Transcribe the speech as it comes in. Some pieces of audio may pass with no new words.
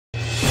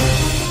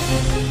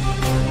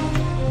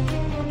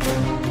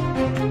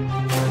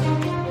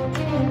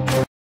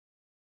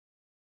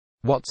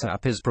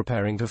WhatsApp is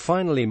preparing to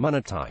finally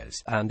monetize,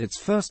 and its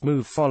first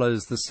move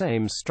follows the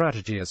same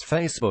strategy as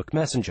Facebook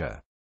Messenger.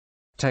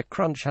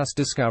 TechCrunch has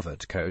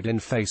discovered code in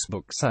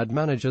Facebook's ad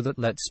manager that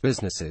lets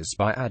businesses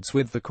buy ads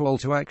with the call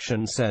to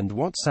action "send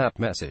WhatsApp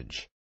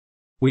message."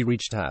 We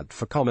reached out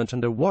for comment,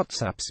 and a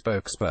WhatsApp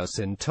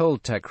spokesperson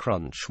told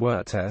TechCrunch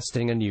we're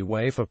testing a new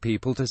way for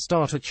people to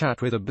start a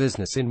chat with a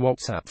business in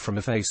WhatsApp from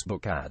a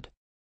Facebook ad.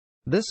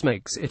 This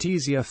makes it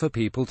easier for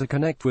people to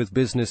connect with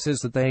businesses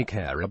that they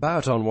care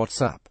about on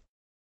WhatsApp.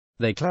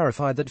 They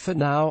clarified that for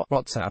now,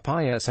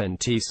 WhatsApp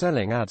isn't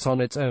selling ads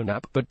on its own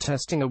app, but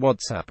testing a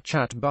WhatsApp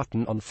chat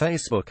button on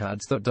Facebook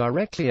ads that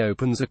directly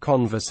opens a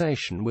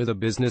conversation with a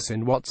business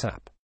in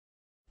WhatsApp.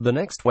 The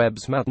next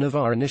web's Matt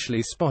Navar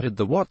initially spotted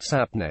the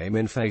WhatsApp name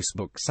in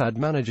Facebook's ad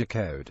manager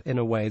code, in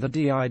a way that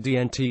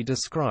didn't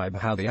describe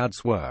how the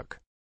ads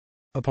work.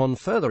 Upon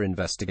further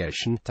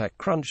investigation,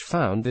 TechCrunch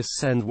found this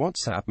send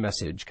WhatsApp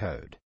message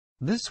code.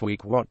 This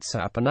week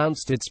WhatsApp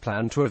announced its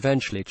plan to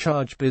eventually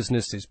charge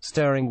businesses,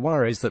 stirring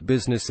worries that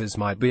businesses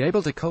might be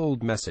able to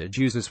cold message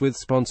users with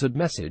sponsored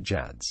message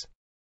ads.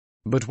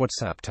 But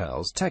WhatsApp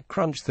tells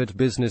TechCrunch that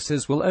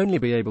businesses will only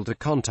be able to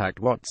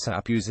contact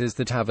WhatsApp users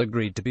that have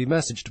agreed to be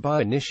messaged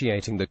by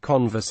initiating the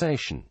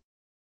conversation.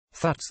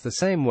 That's the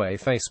same way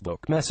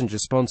Facebook Messenger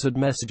sponsored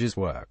messages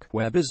work,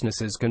 where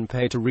businesses can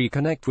pay to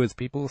reconnect with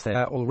people they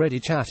are already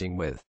chatting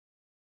with.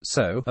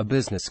 So, a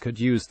business could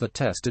use the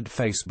tested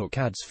Facebook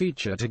ads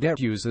feature to get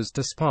users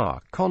to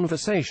spark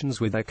conversations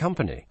with their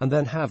company, and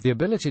then have the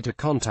ability to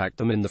contact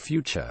them in the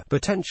future,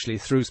 potentially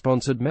through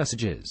sponsored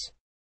messages.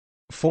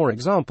 For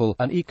example,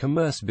 an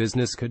e-commerce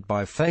business could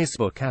buy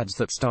Facebook ads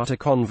that start a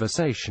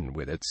conversation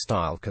with its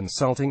style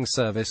consulting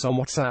service on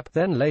WhatsApp,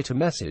 then later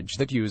message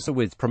that user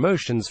with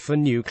promotions for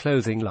new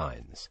clothing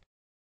lines.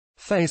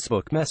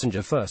 Facebook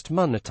Messenger first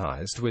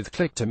monetized with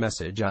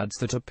click-to-message ads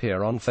that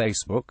appear on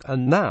Facebook,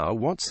 and now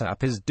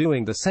WhatsApp is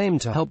doing the same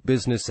to help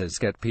businesses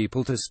get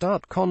people to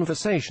start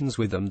conversations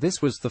with them.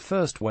 This was the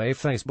first way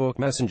Facebook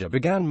Messenger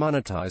began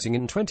monetizing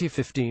in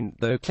 2015,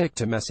 though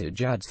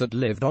click-to-message ads that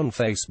lived on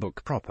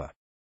Facebook proper.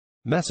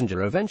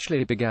 Messenger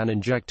eventually began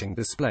injecting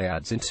display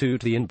ads into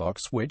the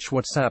inbox, which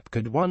WhatsApp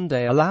could one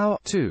day allow,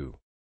 too.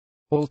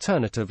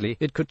 Alternatively,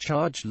 it could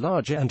charge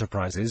large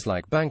enterprises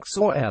like banks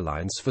or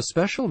airlines for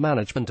special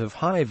management of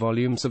high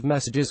volumes of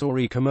messages or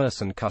e-commerce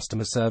and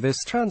customer service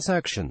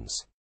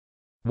transactions.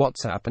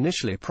 WhatsApp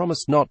initially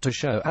promised not to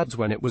show ads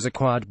when it was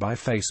acquired by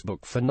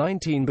Facebook for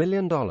 $19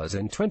 billion in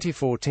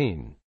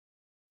 2014.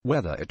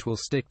 Whether it will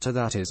stick to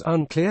that is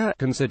unclear,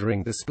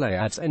 considering display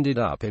ads ended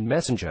up in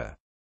Messenger.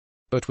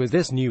 But with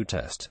this new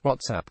test,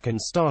 WhatsApp can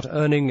start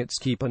earning its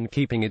keep and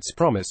keeping its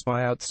promise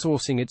by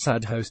outsourcing its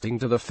ad hosting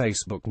to the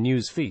Facebook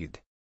news feed.